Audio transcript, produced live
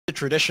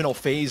traditional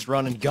phase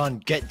run and gun,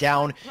 get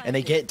down, and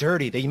they get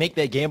dirty. They make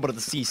that gamble to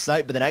the C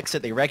site, but then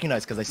Xset they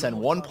recognize because they send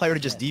one player to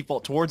just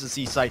default towards the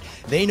C site.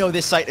 They know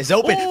this site is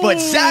open, but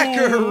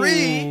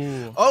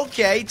ZachaREEE,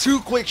 okay, 2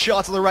 quick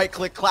shots on the right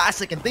click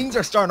classic, and things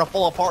are starting to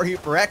fall apart here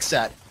for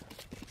Xset.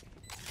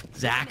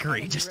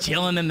 ZachaREEE just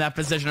chilling in that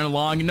position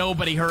along.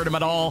 Nobody heard him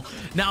at all.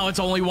 Now it's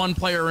only 1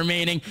 player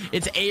remaining.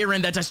 It's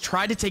AYRIN that just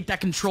tried to take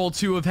that control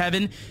 2 of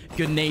heaven.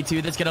 Good nade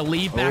 2. That's going to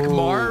lead back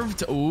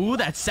Marved. Ooh,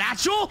 that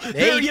satchel.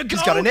 There you go.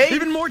 He's got a nade.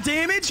 Even more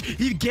damage.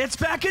 He gets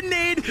back a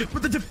nade,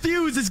 but the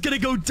defuse is going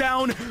to go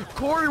down.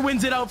 Koler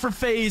wins it out for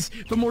Faze,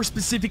 but more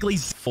specifically,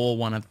 full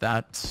one of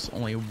that.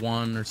 Only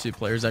 1 or 2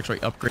 players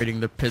actually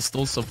upgrading their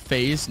pistols, so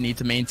Faze need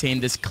to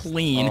maintain this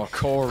clean. Oh,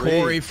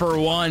 Corey for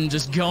 1,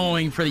 just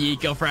going for the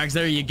eco frags.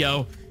 There you go.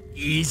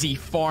 Easy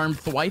farm.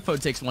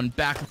 thwifo takes 1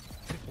 back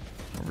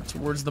over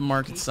towards the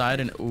market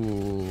side, and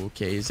ooh,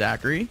 okay,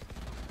 ZachaREEE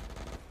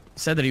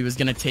said that he was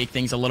going to take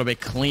things a little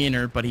bit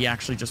cleaner, but he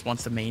actually just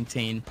wants to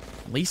maintain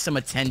at least some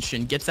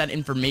attention, gets that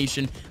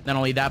information. Not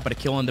only that, but a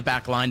kill in the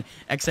back line.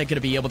 Xset going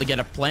to be able to get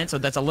a plant, so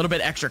that's a little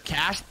bit extra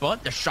cash,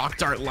 but the shock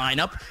dart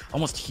lineup,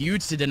 almost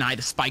huge to deny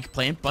the spike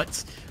plant,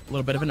 but a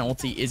little bit of an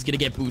ulti is going to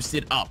get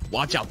boosted up.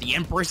 Watch out, the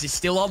Empress is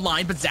still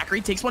online, but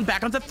ZachaREEE takes 1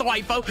 back onto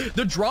thwifo.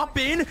 The drop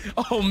in.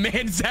 Oh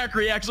man,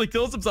 ZachaREEE actually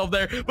kills himself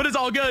there, but it's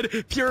all good.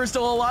 bjor is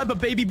still alive, but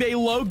babybay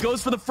low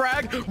goes for the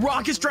frag.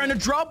 Rawkus trying to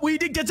drop.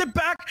 Wedid gets it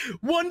back.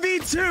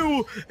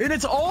 1v2, and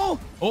it's all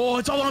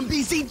on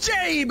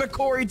BCJ, but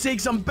Corey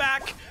takes him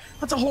back.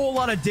 That's a whole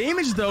lot of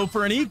damage though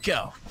for an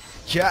eco.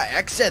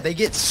 Yeah, Xset, they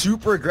get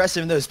super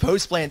aggressive in those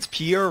post plants.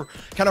 bjor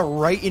kind of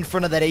right in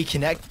front of that A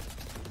connect.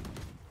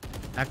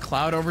 That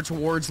cloud over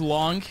towards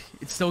long.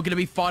 It's still going to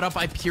be fought up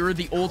by bjor.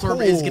 The ult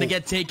orb is going to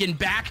get taken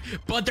back,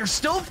 but they're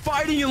still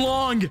fighting in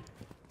long.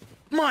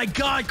 My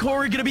God,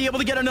 Corey going to be able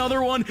to get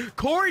another one.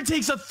 Corey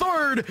takes a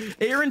 3rd.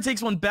 AYRIN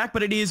takes 1 back,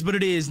 but it is what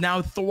it is.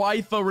 Now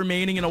thwifo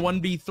remaining in a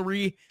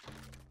 1v3.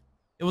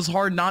 It was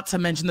hard not to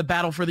mention the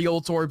battle for the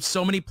ult orb.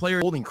 So many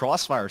players holding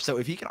crossfire, so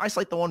if he can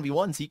isolate the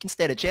 1v1s, he can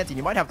stand a chance, and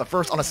you might have the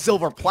first on a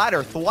silver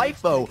platter.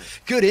 thwifo,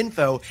 good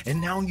info,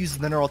 and now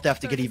using the neural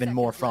theft to get even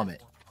more from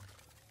it.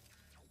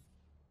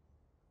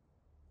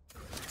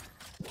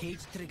 Good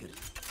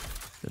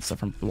stuff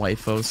from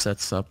thwifo.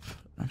 Sets up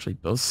actually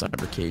both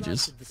cyber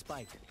cages,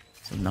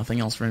 so nothing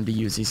else for him to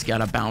use. He's got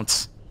to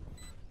bounce.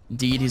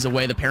 Indeed, he's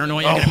away. The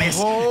paranoia gonna miss.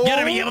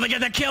 Gonna be able to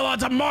get the kill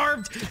onto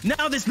Marved.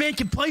 Now this man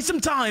can play some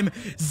time.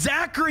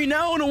 ZachaREEE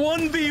now in a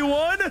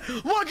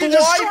 1v1. Looking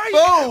to strike.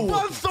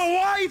 But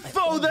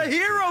thwifo, the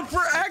hero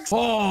for X.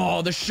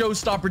 Oh, the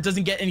showstopper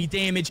doesn't get any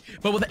damage,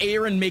 but with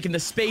AYRIN making the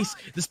space,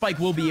 the spike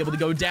will be able to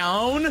go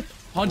down.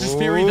 Hunter's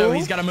Fury, though,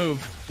 he's got to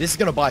move. This is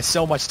going to buy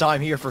so much time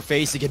here for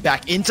Faze to get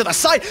back into the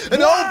site.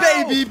 And oh,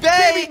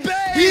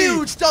 babybay!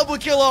 Huge double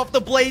kill off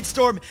the Blade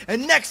Storm.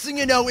 And next thing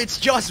you know, it's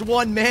just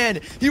 1 man.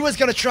 He was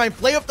going to try and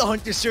play up the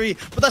Hunter's Fury,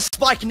 but the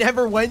spike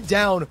never went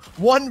down.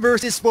 1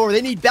 versus 4.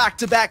 They need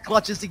back-to-back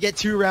clutches to get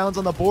 2 rounds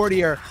on the board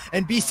here.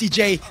 And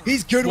BCJ,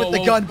 he's good with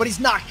the gun, but he's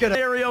not going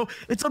to.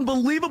 It's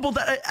unbelievable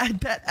that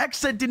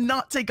Xset did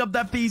not take up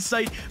that B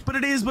site, but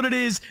it is what it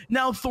is.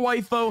 Now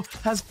thwifo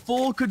has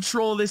full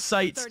control of this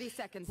site. 30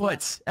 seconds But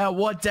left. at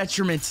what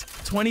detriment?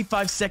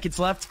 25 seconds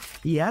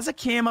left. He has a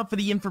cam up for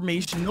the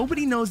information.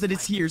 Nobody knows that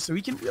it's here, so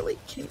he can really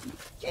can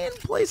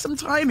play some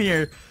time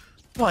here.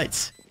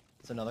 But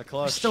it's another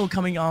clutch. Still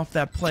coming off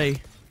that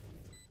play.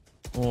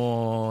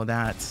 Oh,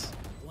 that's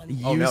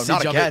oh no,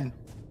 not again.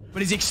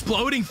 But he's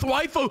exploding.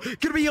 thwifo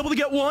gonna be able to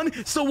get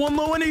 1. Still 1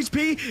 low on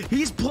HP.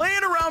 He's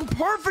playing around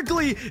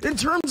perfectly in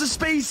terms of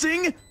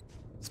spacing.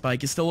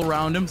 Spike is still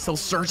around him, still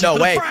searching for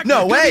the frag.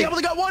 No way! Be able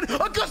to get 1.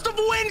 A gust of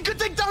wind could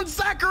take down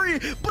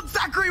ZachaREEE, but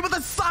ZachaREEE with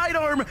a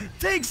sidearm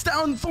takes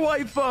down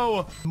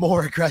thwifo.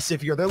 More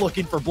aggressive here. They're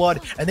looking for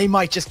blood, and they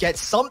might just get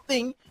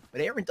something.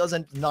 But AYRIN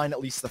doesn't deny at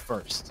least the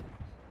first.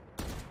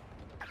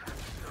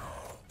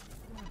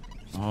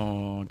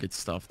 Oh, good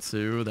stuff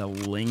too. That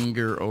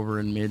linger over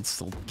in mid,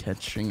 still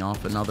catching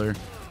off another.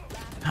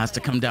 Has to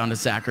come down to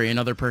ZachaREEE,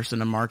 another person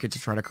to market to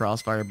try to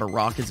crossfire, but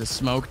Rawkus is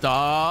smoked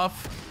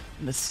off.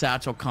 And the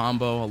satchel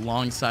combo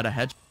alongside a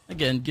hedge.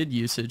 Again, good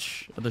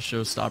usage of the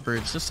showstopper.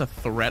 It's just a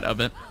threat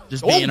of it.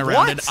 Just being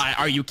around it.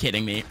 Are you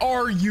kidding me?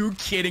 Are you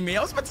kidding me?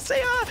 I was about to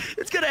say,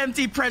 it's gonna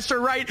empty pressure,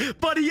 right?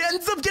 But he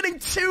ends up getting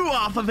 2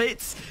 off of it.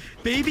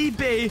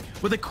 babybay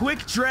with a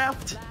quick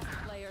draft.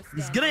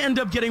 He's gonna end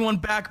up getting 1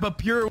 back, but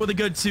bjor with a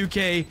good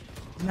 2K.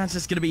 And that's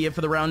just gonna be it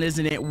for the round,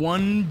 isn't it?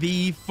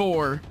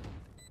 1v4.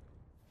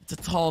 It's a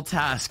tall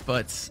task,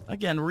 but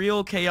again,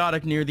 real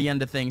chaotic near the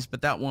end of things.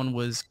 But that one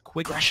was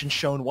quick. Aggression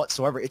shown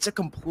whatsoever. It's a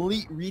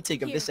complete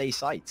retake of this A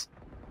site.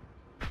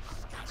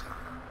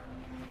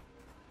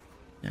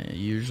 Yeah,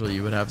 usually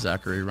you would have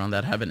ZachaREEE around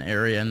that heaven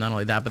area, and not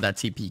only that, but that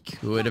TP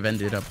could have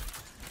ended up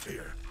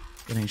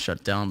getting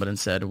shut down, but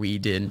instead we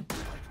did.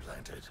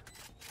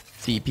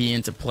 TP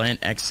into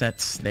plant,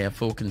 Xset, they have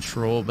full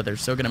control, but they're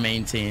still going to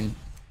maintain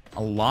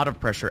a lot of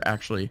pressure,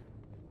 actually,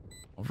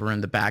 over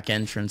in the back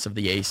entrance of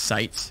the A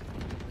site.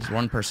 There's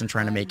one person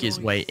trying to make his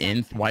way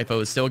in.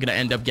 thwifo is still going to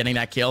end up getting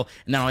that kill.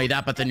 And not only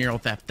that, but the neural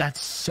theft.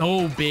 That's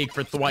so big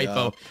for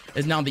thwifo,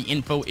 as now the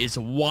info is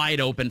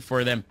wide open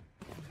for them.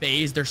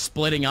 Faze, they're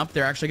splitting up.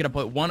 They're actually going to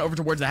put one over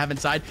towards the heaven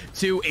side,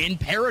 two in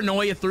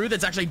paranoia through.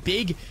 That's actually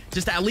big,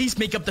 just to at least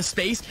make up the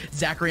space.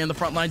 ZachaREEE on the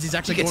front lines. He's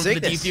actually going for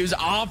the defuse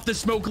off the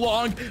smoke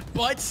long,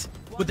 but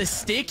with a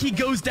stick, he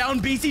goes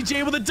down.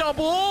 BCJ with a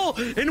double,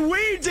 and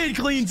Wedid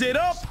cleans it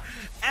up.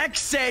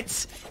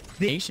 Xset.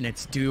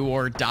 It's do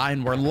or die,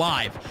 and we're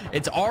live.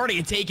 It's already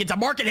a take into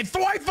market. It's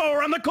thwifo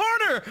around the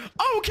corner.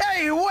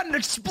 Okay, what an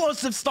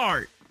explosive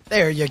start.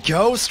 There you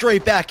go,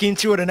 straight back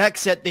into it. An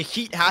Xset, the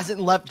heat hasn't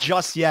left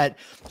just yet.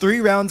 3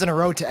 rounds in a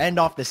row to end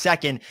off the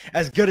second,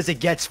 as good as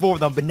it gets for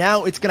them. But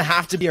now it's gonna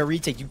have to be a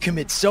retake. You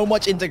commit so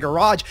much into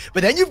garage,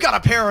 but then you've got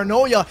a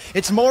paranoia.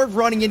 It's Marved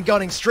running and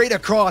gunning straight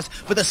across,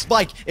 but the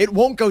spike, it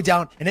won't go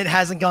down, and it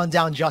hasn't gone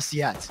down just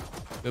yet.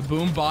 The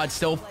boom bot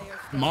still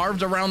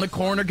Marved around the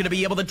corner, gonna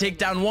be able to take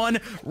down one.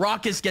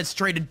 Rawkus gets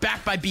traded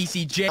back by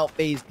BCJ.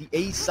 Phase, the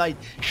A site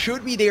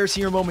should be theirs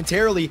here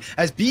momentarily,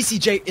 as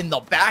BCJ in the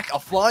back, a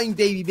flying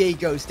babybay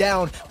goes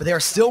down, but there are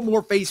still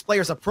more Faze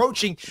players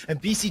approaching, and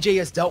BCJ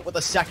has dealt with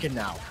a second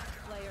now.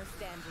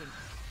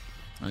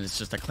 And it's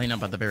just a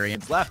cleanup at the very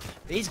end. Left,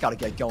 Faze gotta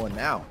get going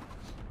now.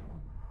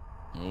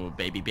 Oh,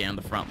 babybay on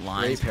the front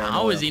lines.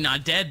 How is he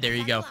not dead? There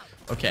you go.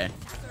 Okay.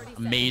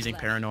 Amazing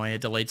paranoia.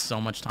 Delayed so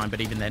much time,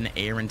 but even then,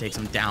 AYRIN takes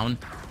him down.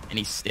 And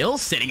he's still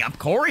sitting up.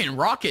 Corey and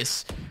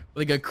Rawkus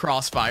with a good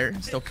crossfire.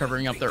 Still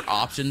covering up their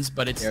options,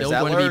 but it's still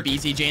going to be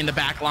BCJ in the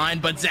back line.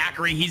 But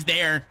ZachaREEE, he's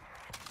there.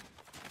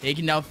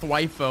 Taking down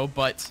thwifo,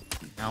 but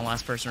now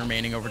last person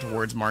remaining over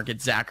towards market.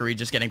 ZachaREEE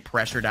just getting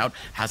pressured out.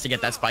 Has to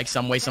get that spike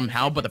some way,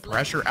 somehow, but the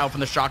pressure out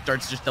from the shock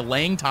darts just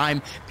delaying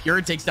time.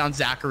 Pure takes down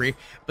ZachaREEE,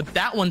 but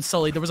that one,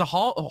 Sully, there was a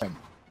haul.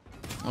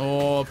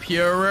 Oh,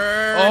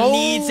 Pure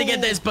needs to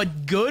get this,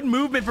 but good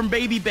movement from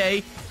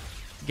babybay.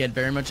 Again,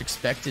 very much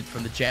expected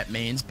from the Jet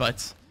mains,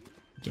 but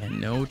again,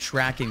 no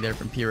tracking there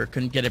from Pure.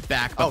 Couldn't get it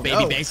back, but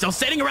babybay still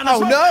sitting around the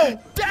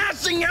smoke.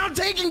 Dashing out,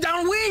 taking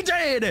down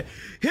Wedid.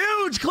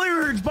 Huge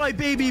clearance by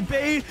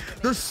babybay.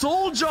 The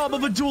sole job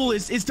of a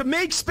duelist is to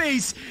make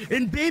space,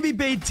 and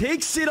babybay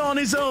takes it on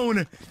his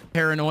own.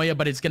 Paranoia,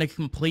 but it's gonna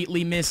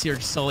completely miss here,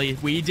 Sully.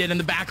 Wedid in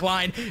the back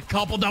line,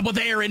 coupled up with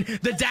AYRIN.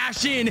 The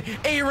dash in,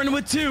 AYRIN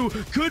with 2,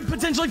 could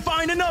potentially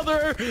find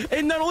another.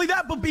 And not only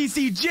that, but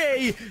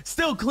BCJ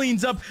still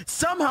cleans up.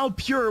 Somehow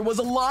Pure was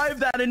alive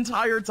that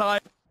entire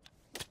time.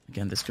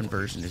 Again, this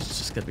conversion is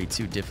just gonna be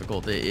too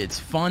difficult. It's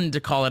fun to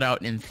call it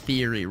out in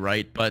theory,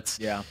 right? But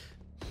yeah,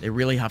 they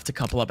really have to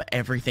couple up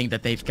everything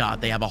that they've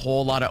got. They have a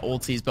whole lot of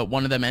ultis, but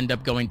one of them end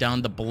up going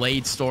down. The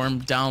Blade Storm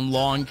down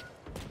long.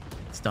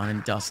 It's done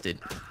and dusted.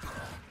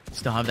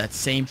 Still have that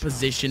same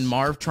position.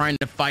 Marv trying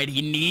to fight.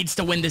 He needs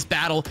to win this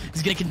battle.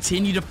 He's going to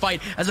continue to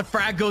fight as a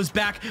frag goes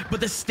back, but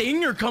the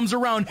Stinger comes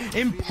around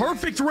in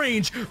perfect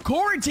range.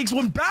 Corey takes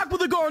one back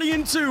with a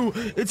Guardian too.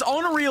 It's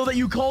unreal that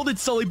you called it,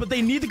 Sully, but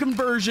they need the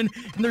conversion,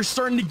 and they're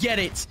starting to get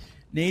it.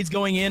 Nades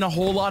going in, a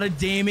whole lot of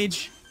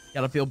damage.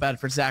 Gotta feel bad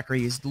for ZachaREEE.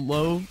 He's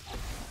low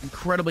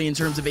incredibly in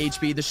terms of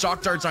HP. The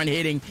shock darts aren't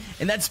hitting,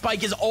 and that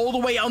spike is all the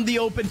way out in the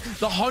open.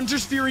 The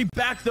Hunter's Fury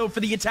back, though,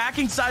 for the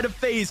attacking side of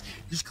Faze.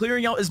 Just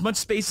clearing out as much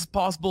space as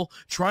possible,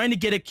 trying to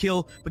get a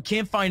kill, but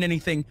can't find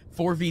anything.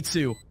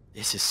 4v2.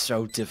 This is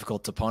so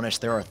difficult to punish.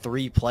 There are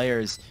 3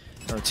 players.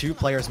 There are 2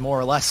 players more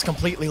or less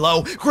completely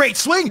low. Great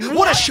swing!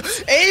 What a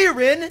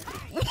AYRIN!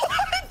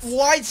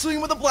 Wide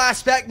swing with a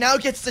blast back. Now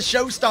gets the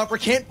showstopper.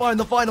 Can't find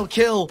the final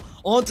kill.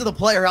 Onto the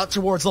player out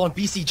towards long.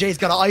 BCJ's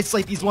got to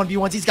isolate these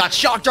 1v1s. He's got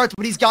shock darts,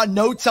 but he's got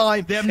no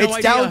time.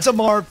 It's down to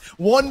Marv.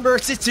 1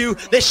 versus 2.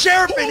 The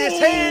sheriff in his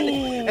hand,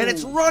 and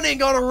it's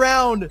running on a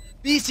round.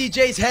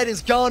 BCJ's head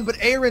is gone, but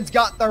AYRIN's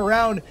got the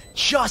round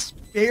just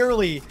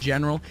barely.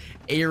 General,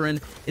 AYRIN,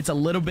 it's a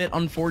little bit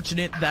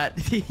unfortunate that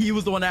he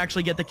was the one to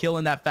actually get the kill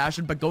in that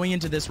fashion, but going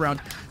into this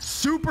round,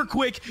 super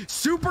quick,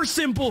 super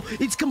simple.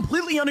 It's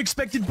completely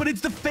unexpected, but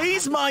it's the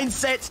Faze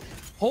mindset.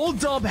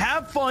 Hold up,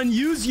 have fun,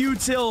 use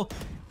util.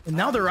 And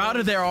now they're out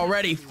of there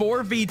already.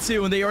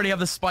 4v2, and they already have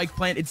the spike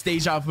plant. It's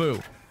deja vu.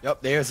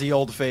 Yep, there's the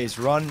old Faze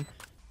run.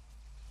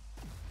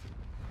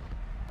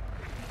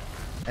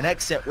 An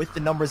Xset with the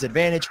numbers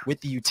advantage,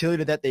 with the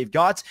utility that they've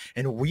got,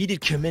 and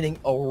Wedid committing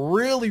a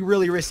really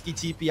risky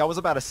TP. I was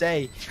about to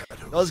say,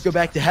 let's go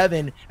back to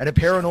heaven, and a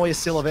paranoia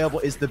still available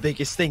is the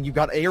biggest thing. You've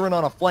got AYRIN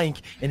on a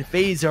flank, and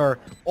Faze are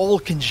all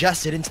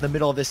congested into the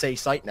middle of this A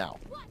site now.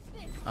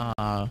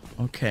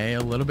 Okay,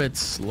 a little bit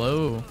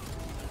slow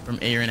from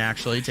AYRIN,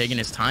 actually taking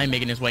his time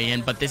making his way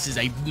in, but this is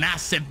a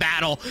massive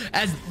battle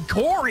as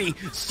Corey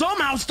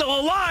somehow still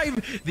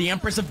alive. The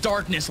Empress of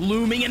Darkness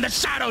looming in the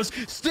shadows,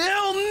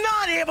 still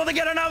not able to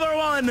get another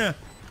one.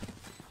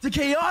 The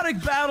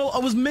chaotic battle. I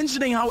was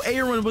mentioning how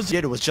AYRIN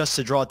was just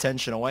to draw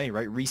attention away,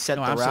 right? Reset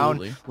the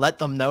round, let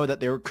them know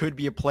that there could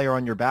be a player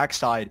on your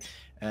backside,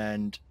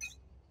 and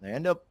they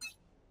end up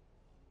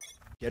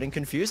getting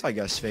confused, I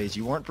guess. Faze,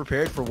 you weren't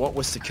prepared for what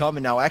was to come,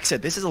 and now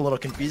Xset. This is a little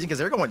confusing because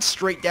they're going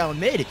straight down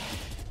mid.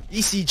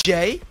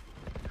 BCJ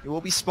It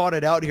will be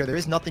spotted out here. There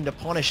is nothing to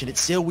punish, and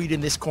it's still Wedid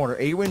in this corner.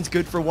 AYRIN's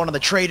good for one on the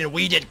trade, and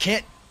Wedid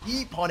can't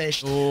be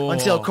punished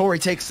until Corey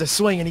takes the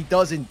swing, and he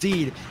does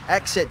indeed.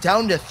 Xset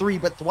down to 3,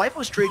 but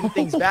thwifo's trading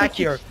things back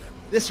here.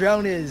 This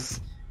round is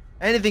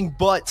anything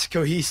but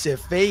cohesive.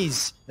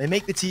 Faze, they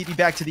make the TP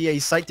back to the A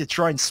site to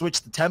try and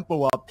switch the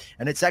tempo up,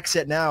 and it's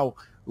Xset now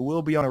who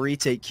will be on a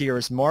retake here,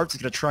 as Marved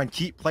is going to try and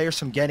keep players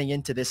from getting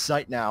into this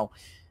site now,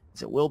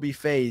 as it will be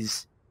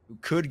Faze who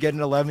could get an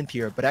 11th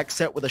here, but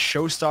Xset with a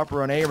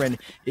showstopper on AYRIN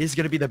is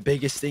going to be the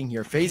biggest thing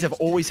here. Faze have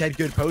always had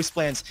good post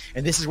plans,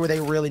 and this is where they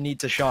really need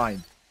to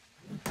shine.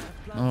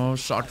 Oh,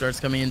 shock darts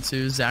coming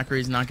into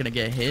ZachaREE's not going to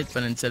get hit,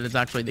 but instead it's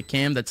actually the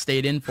cam that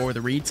stayed in for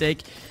the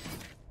retake.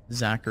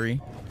 ZachaREE.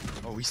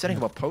 Oh, he's setting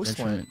up a post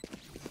plan.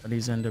 But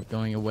he's ended up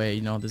going away.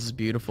 You know, this is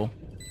beautiful.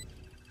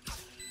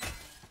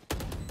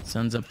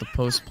 Sends up the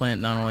post plant.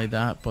 Not only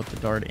that, but the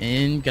dart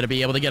in. Gonna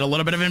be able to get a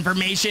little bit of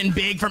information.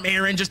 Big from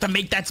AYRIN just to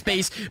make that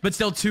space. But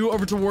still 2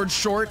 over towards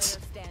shorts.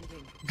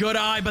 Good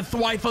eye, but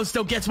thwifo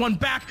still gets one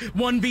back.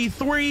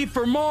 1v3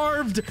 for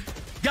Marved.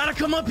 Gotta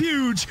come up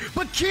huge,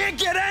 but can't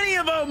get any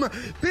of them.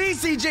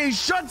 BCJ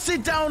shuts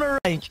it down.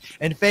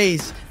 And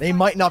Faze, they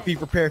might not be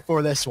prepared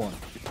for this one.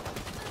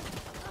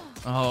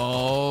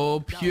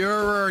 Oh,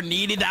 Purer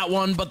needed that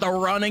one, but the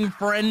running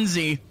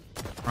frenzy.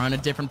 We're on a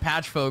different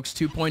patch, folks.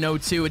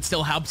 2.02, it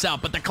still helps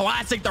out, but the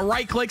classic, the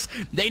right clicks,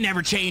 they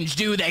never change,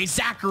 do they?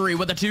 ZachaREEE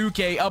with a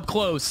 2K up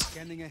close.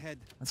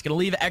 That's gonna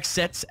leave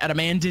Xsets at a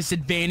man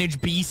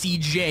disadvantage.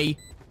 BCJ.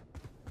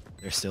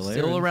 They're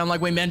still around like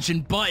we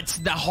mentioned, but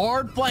the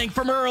hard flank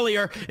from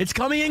earlier, it's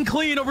coming in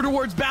clean over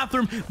towards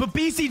bathroom, but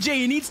BCJ,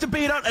 he needs to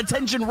bait out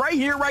attention right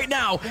here, right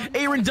now.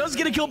 AYRIN does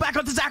get a kill back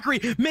onto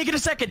ZachaREEE, make it a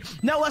second.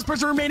 Now last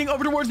person remaining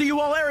over towards the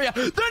UL area.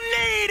 The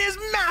nade is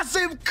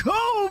massive.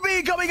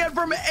 Kobe coming in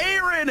from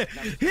AYRIN.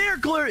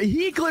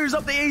 He clears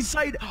up the A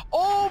site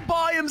all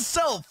by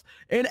himself.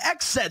 And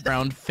Xset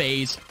round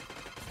Faze.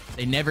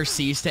 They never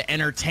cease to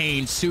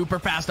entertain. Super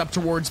fast up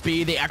towards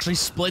B. They actually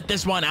split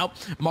this one out.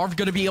 Marv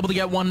going to be able to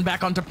get one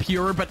back onto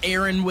Pure, but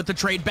AYRIN with the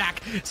trade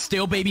back.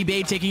 Still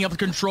babybay taking up the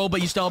control,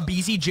 but you still have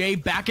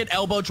BCJ back at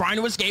elbow trying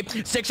to escape.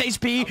 6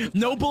 HP.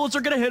 No bullets are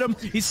going to hit him.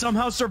 He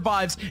somehow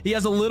survives. He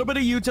has a little bit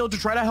of util to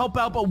try to help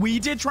out, but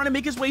Wedid trying to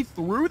make his way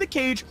through the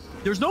cage.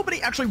 There's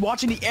nobody actually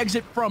watching the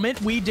exit from it.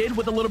 Wedid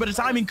with a little bit of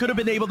timing could have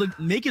been able to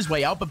make his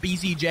way out, but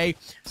BCJ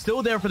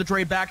still there for the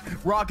trade back.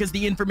 Rawkus,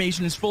 the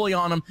information is fully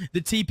on him.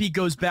 The TP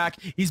goes back.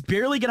 He's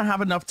barely gonna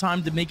have enough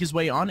time to make his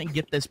way on and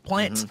get this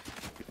plant.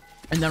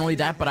 And not only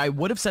that, but I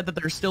would have said that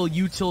there's still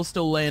util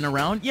still laying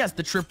around. Yes,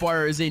 the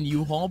tripwire is in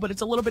U-Haul, but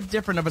it's a little bit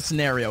different of a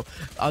scenario.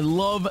 I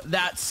love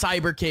that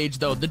cyber cage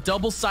though. The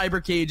double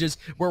cyber cages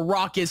where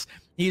Rawkus,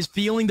 he is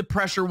feeling the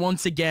pressure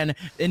once again.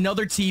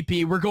 Another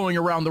TP, we're going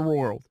around the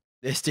world.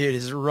 This dude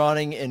is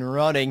running and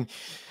running.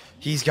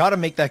 He's got to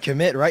make that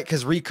commit, right?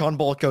 Because recon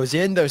bolt goes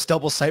in, those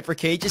double cypher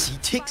cages. He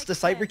ticks the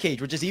cypher cage,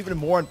 which is even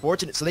more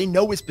unfortunate. So they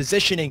know his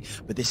positioning,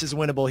 but this is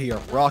winnable here.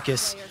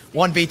 Rawkus,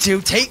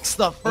 1v2, takes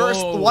the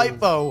first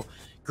thwifo.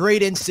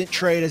 Great instant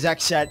trade as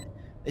Xset.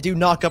 They do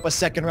knock up a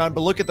second round, but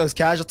look at those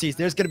casualties.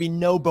 There's going to be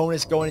no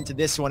bonus going into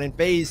this one. In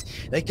Faze,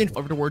 they can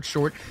over towards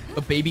short,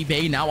 but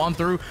babybay now on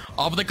through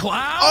of the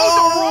cloud.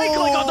 Oh! The right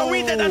click on the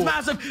retake, that's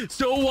massive.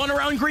 Still one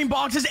around green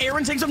boxes.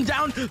 AYRIN takes him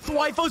down.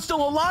 thwifo's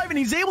still alive, and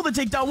he's able to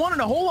take down one and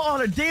a whole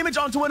lot of damage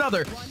onto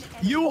another.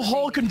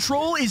 U-Haul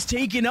control is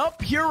taken up.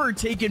 Pure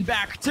taken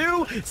back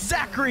too.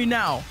 ZachaREEE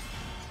now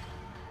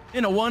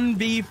in a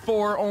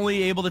 1v4,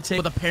 only able to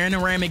take with a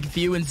panoramic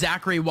view, and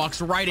ZachaREEE walks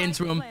right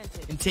into him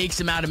and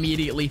takes him out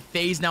immediately.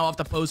 Faze now off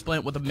the post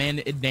plant with a man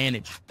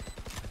advantage.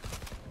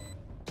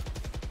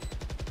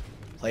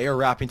 Player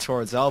wrapping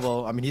towards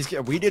elbow. I mean,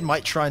 Wedid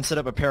might try and set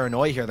up a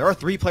paranoia here. There are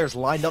 3 players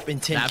lined up in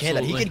tin can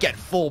that he could get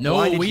full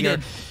blinded here.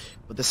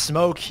 With the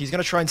smoke, he's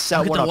going to try and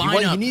set one up.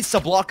 He needs to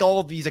block all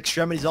of these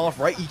extremities off,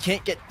 right? He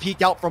can't get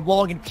peeked out from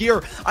long and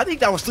Pure. I think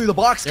that was through the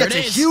box. Gets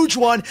a huge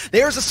one.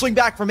 There's a swing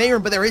back from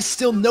AYRIN, but there is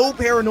still no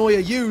paranoia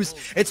used.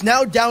 It's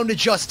now down to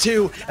just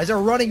 2 as they're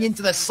running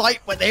into the site,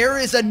 but there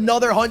is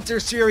another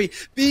Hunter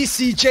Series.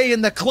 BCJ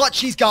in the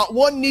clutch. He's got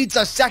one, needs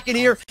a second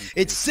here.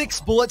 It's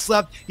 6 bullets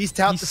left. He's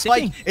tapped the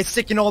spike. It's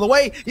sticking all the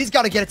way. He's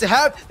got to get it to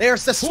have.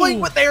 There's the swing,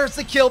 but there's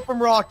the kill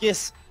from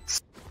Rawkus.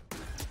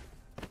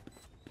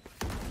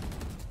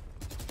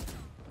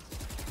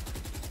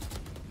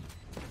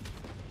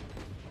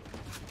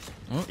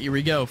 Oh, here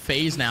we go.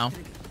 Faze now.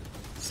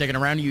 Second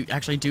around, you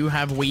actually do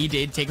have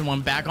Wedid taking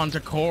one back onto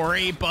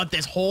Corey, but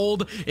this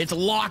hold, it's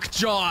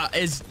lockjaw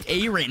as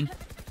AYRIN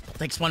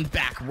takes one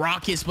back.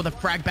 Rawkus with a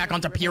frag back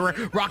onto Pure.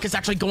 Rawkus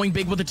actually going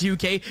big with a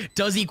 2K.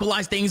 Does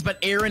equalize things,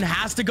 but AYRIN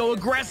has to go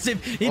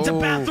aggressive into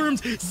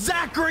bathrooms.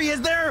 ZachaREEE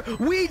is there.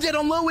 Wedid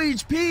on low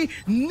HP.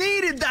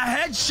 Needed the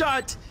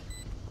headshot.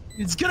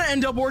 It's going to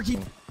end up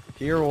working.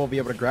 Here we'll be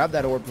able to grab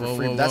that orb for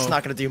free, but that's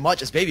not going to do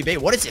much. As babybay,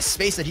 what is this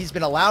space that he's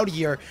been allowed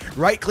here?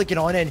 Right-clicking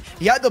on in.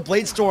 He had the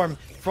Blade Storm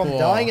from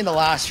dying in the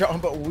last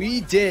round, but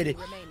Wedid.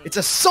 It's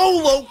a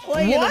solo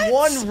play and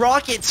 1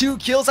 rocket, 2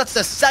 kills. That's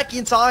the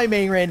second time,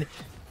 AYRIN.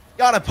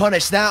 Gotta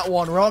punish that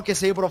one.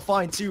 Rawkus able to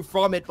find 2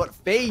 from it, but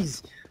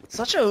Faze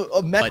Such a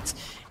But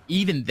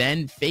even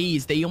then,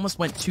 Faze, they almost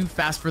went too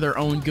fast for their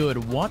own good.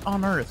 What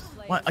on earth?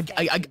 What? With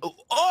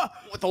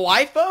the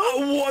thwifo?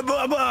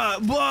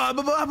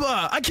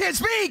 I can't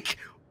speak!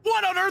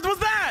 What on earth was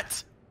that?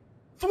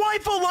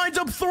 thwifo lines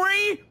up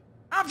 3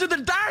 after the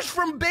dash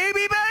from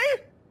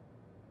babybay?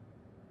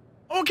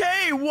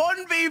 Okay,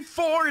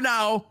 1v4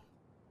 now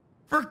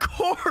for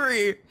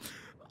Corey.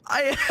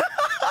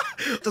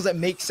 Doesn't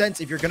make sense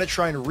if you're gonna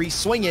try and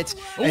re-swing it.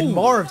 And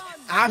Marved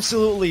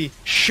absolutely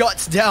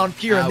shuts down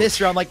Pure in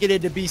this round like it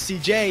did to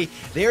BCJ.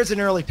 There's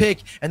an early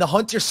pick, and the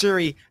Hunter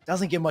SyykoNT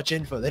doesn't get much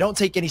info. They don't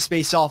take any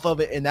space off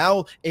of it, and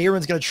now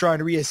AYRIN's gonna try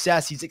and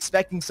reassess. He's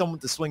expecting someone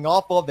to swing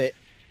off of it,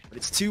 but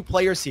it's 2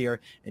 players here,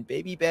 and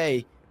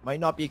babybay might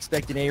not be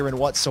expecting AYRIN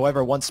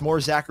whatsoever. Once more,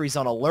 ZachaREEE's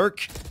on a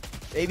lurk.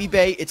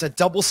 babybay, it's a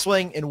double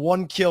swing and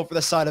 1 kill for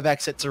the side of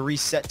Xset to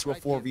reset to a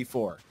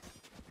 4v4.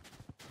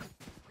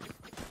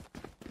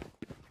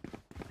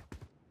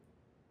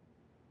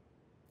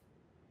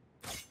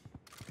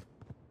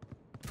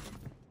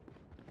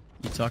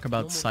 You talk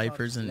about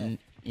ciphers in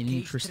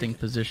interesting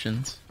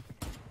positions.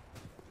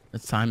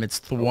 This time it's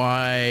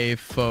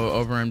thwifo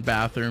over in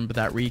bathroom, but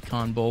that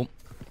recon bolt.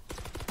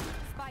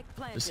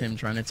 Just him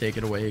trying to take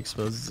it away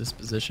exposes this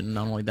position.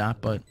 Not only that,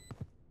 but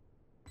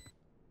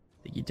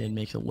I think he did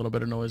make a little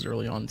bit of noise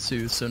early on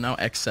too. So now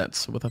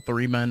Xsets with a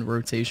 3-man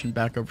rotation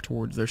back over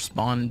towards their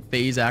spawn.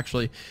 Faze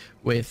actually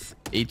with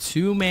a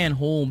 2-man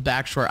hole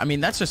back short. I mean,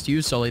 that's just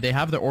you, Sully. They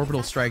have the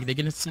orbital strike. They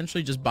can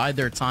essentially just bide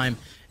their time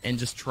and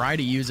just try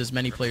to use as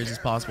many players as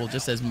possible,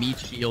 just as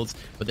Mitch shields.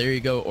 But there you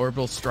go,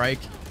 orbital strike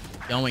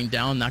going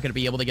down. Not going to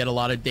be able to get a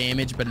lot of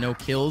damage, but no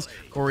kills.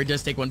 Corey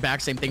does take one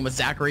back. Same thing with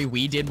ZachaREEE.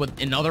 We did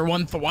with another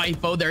one.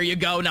 thwifo, there you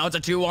go. Now it's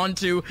a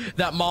 2-on-2.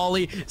 That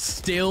Molly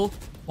still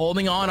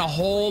holding on a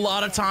whole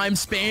lot of time.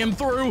 Spam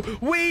through.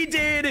 We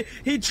did.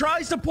 He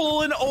tries to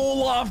pull an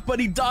Olaf, but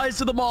he dies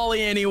to the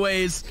Molly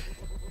anyways.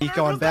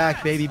 Going back,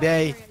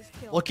 babybay.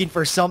 Looking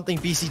for something.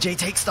 BCJ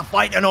takes the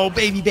fight, and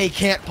babybay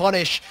can't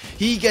punish.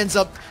 He ends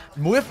up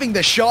whiffing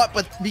the shot,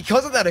 but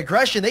because of that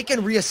aggression, they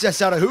can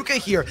reassess out of hookah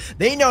here.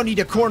 They now need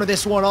to corner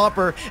this one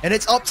upper, and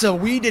it's up to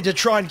Wedid to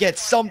try and get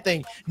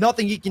something.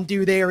 Nothing he can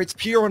do there. It's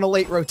Pure on a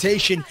late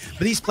rotation,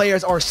 but these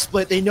players are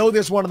split. They know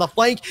there's one on the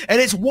flank,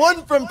 and it's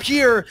one from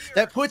Pure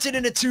that puts it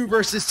into 2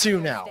 versus 2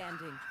 now.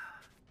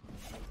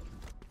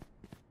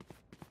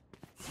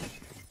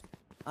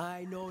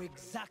 I know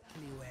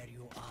exactly where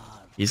you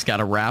are. He's got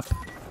a wrap.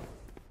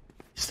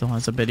 Still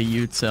has a bit of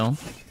util.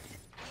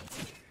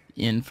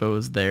 Info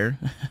is there.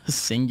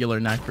 Singular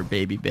knife for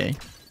babybay.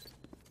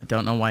 I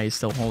don't know why he's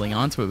still holding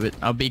on to it, but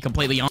I'll be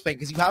completely honest.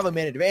 Because you have a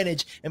man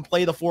advantage and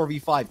play the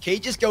 4v5.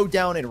 Cages go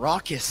down, and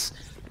Rawkus,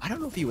 I don't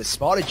know if he was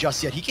spotted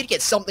just yet. He could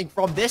get something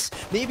from this,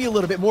 maybe a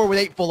little bit more with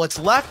 8 bullets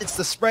left. It's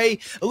the spray,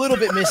 a little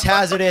bit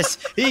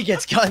mishazardous. He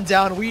gets gunned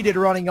down. Wedid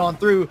running on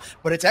through,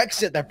 but it's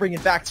Xset that bring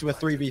it back to a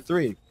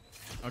 3v3.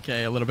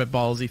 Okay, a little bit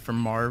ballsy from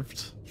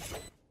Marved.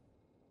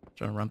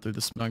 Trying to run through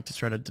the smoke to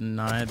try to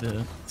deny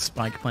the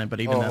spike plant, but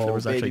even that, there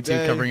was actually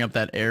 2 covering up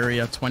that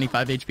area.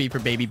 25 HP for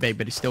babybay,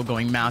 but he's still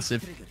going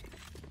massive.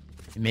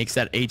 He makes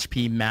that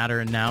HP matter,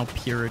 and now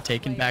Pure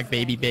taking back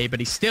babybay, but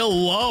he's still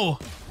low.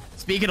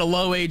 Speaking of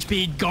low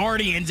HP,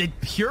 Guardians and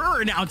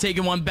Pure now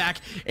taking one back,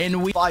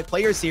 and we 5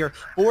 players here,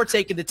 4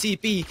 taking the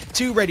TP,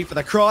 2 ready for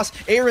the cross.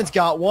 AYRIN's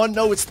got 1.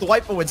 No, it's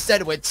thwifo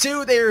instead with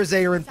 2. There's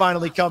AYRIN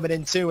finally coming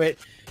into it.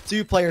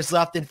 2 players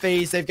left in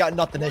Faze. They've got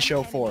nothing to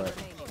show for it.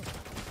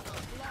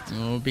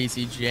 Oh,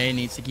 BCJ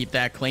needs to keep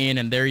that clean,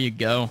 and there you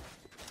go.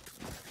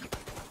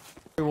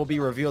 It will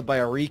be revealed by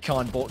a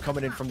recon bolt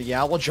coming in from the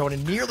Owl Drone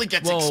and nearly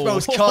gets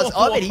exposed because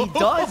of it. He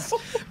does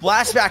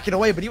blast backing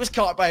away, but he was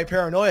caught by a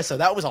paranoia, so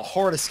that was a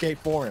hard escape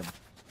for him.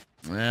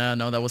 Yeah,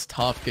 no, that was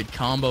tough. Good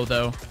combo,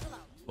 though.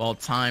 Well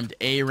timed.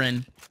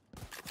 AYRIN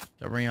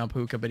covering up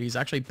hookah, but he's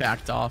actually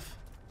backed off.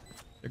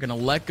 They're going to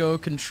let go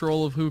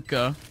control of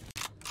hookah.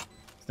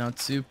 Now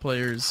 2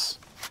 players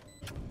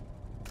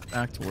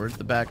back towards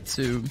the back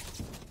 2.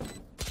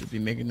 Should be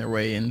making their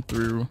way in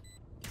through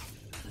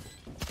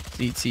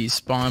CT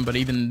spawn, but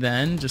even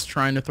then, just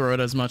trying to throw out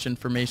as much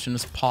information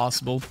as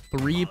possible.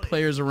 3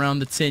 players around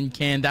the tin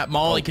can. That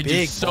Molly could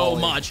do so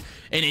much,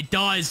 and it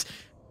does.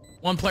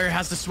 1 player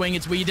has to swing.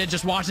 It's Wedid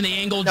just watching the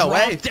angle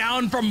drop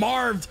down from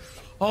Marved.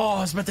 Oh, I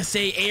was about to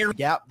say air.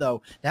 Gap,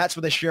 though. That's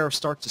where the Sheriff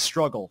starts to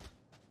struggle.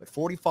 With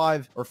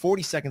 45 or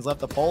 40 seconds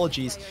left,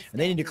 apologies,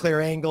 and they need to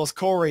clear angles.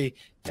 Corey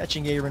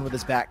catching AYRIN with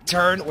his back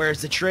turn.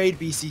 Where's the trade?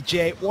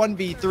 BCJ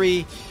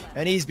 1v3,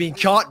 and he's being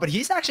caught, but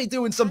he's actually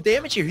doing some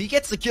damage here. He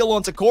gets the kill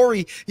onto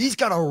Corey. He's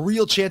got a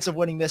real chance of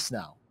winning this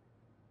now.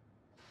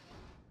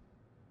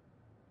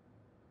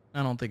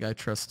 I don't think I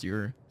trust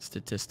your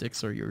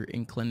statistics or your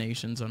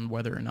inclinations on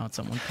whether or not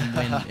someone can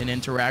win an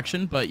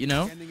interaction, but you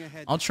know,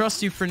 I'll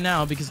trust you for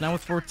now, because now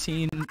with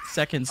 14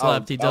 seconds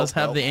left, he does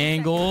have the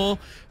angle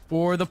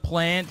for the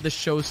plant. The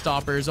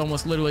showstopper is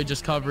almost literally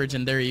just coverage,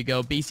 and there you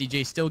go.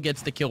 BCJ still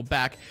gets the kill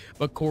back,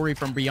 but Corey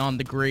from beyond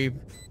the grave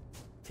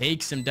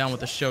takes him down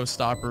with a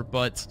showstopper,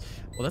 but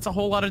well, that's a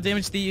whole lot of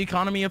damage to the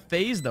economy of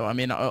Faze, though. I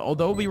mean,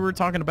 although we were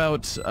talking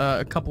about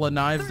a couple of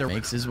knives, there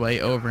makes his way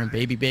over, and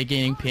babybay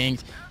getting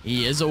pinged.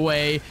 He is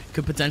away,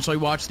 could potentially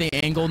watch the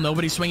angle.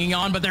 Nobody's swinging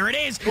on, but there it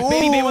is.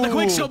 Babybay with a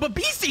quick scope, but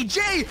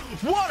BCJ,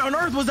 what on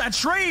earth was that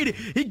trade?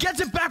 He gets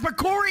it back, but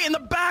Corey in the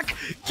back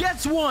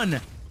gets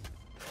one.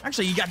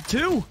 Actually, he got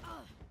two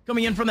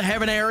coming in from the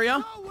heaven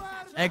area.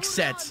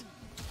 Xset.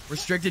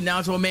 Restricted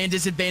now to a man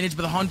disadvantage,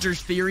 but the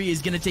Hunter's Theory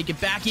is going to take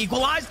it back.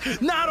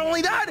 Equalized. Not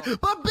only that,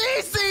 but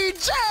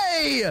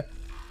BCJ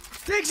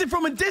takes it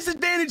from a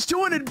disadvantage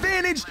to an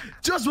advantage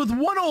just with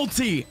one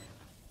ulti.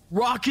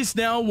 Rawkus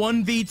now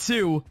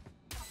 1v2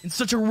 in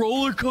such a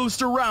roller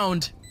coaster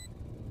round.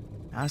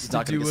 Has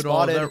to do it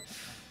all.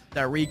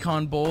 That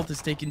recon bolt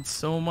has taken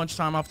so much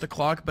time off the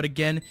clock, but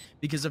again,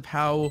 because of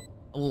how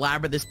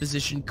elaborate this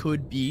position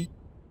could be,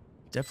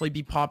 definitely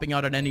be popping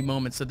out at any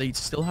moment, so they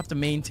still have to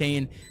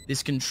maintain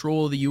this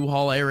control of the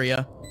U-Haul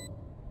area.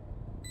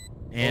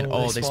 And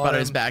they spotted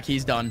his back.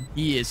 He's done.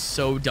 He is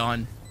so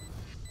done.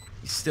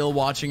 He's still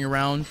watching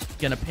around,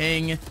 gonna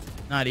ping.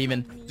 Not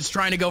even. Just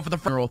trying to go for the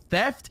front.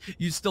 Theft.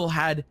 You still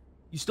had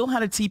a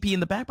TP in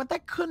the back, but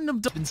that couldn't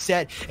have been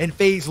set, and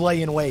Faze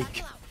lay in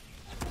wake.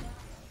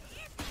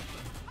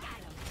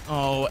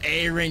 Oh,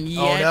 AYRIN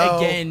yet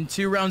again,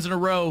 2 rounds in a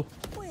row.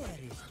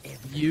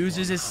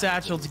 Uses his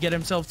satchel to get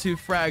himself 2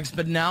 frags,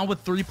 but now with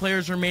 3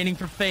 players remaining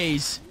for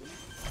Faze,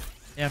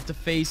 they have to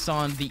face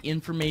on the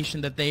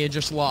information that they had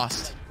just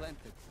lost.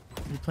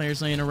 3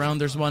 players laying around.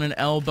 There's one in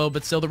elbow,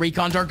 but still the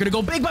recons aren't gonna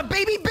go big. But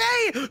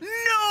babybay,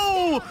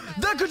 no,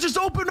 that could just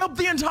open up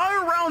the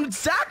entire round.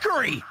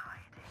 ZachaREEE,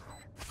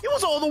 he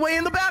was all the way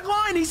in the back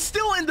line. He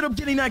still ended up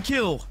getting that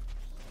kill.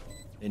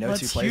 They know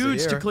that's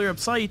huge to clear up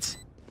sight.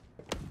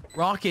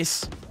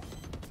 Rawkus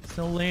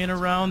still laying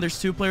around.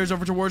 There's 2 players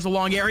over towards the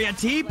long area.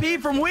 TP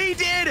from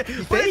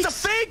Wedid, but it's a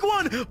fake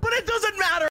one, but it doesn't matter.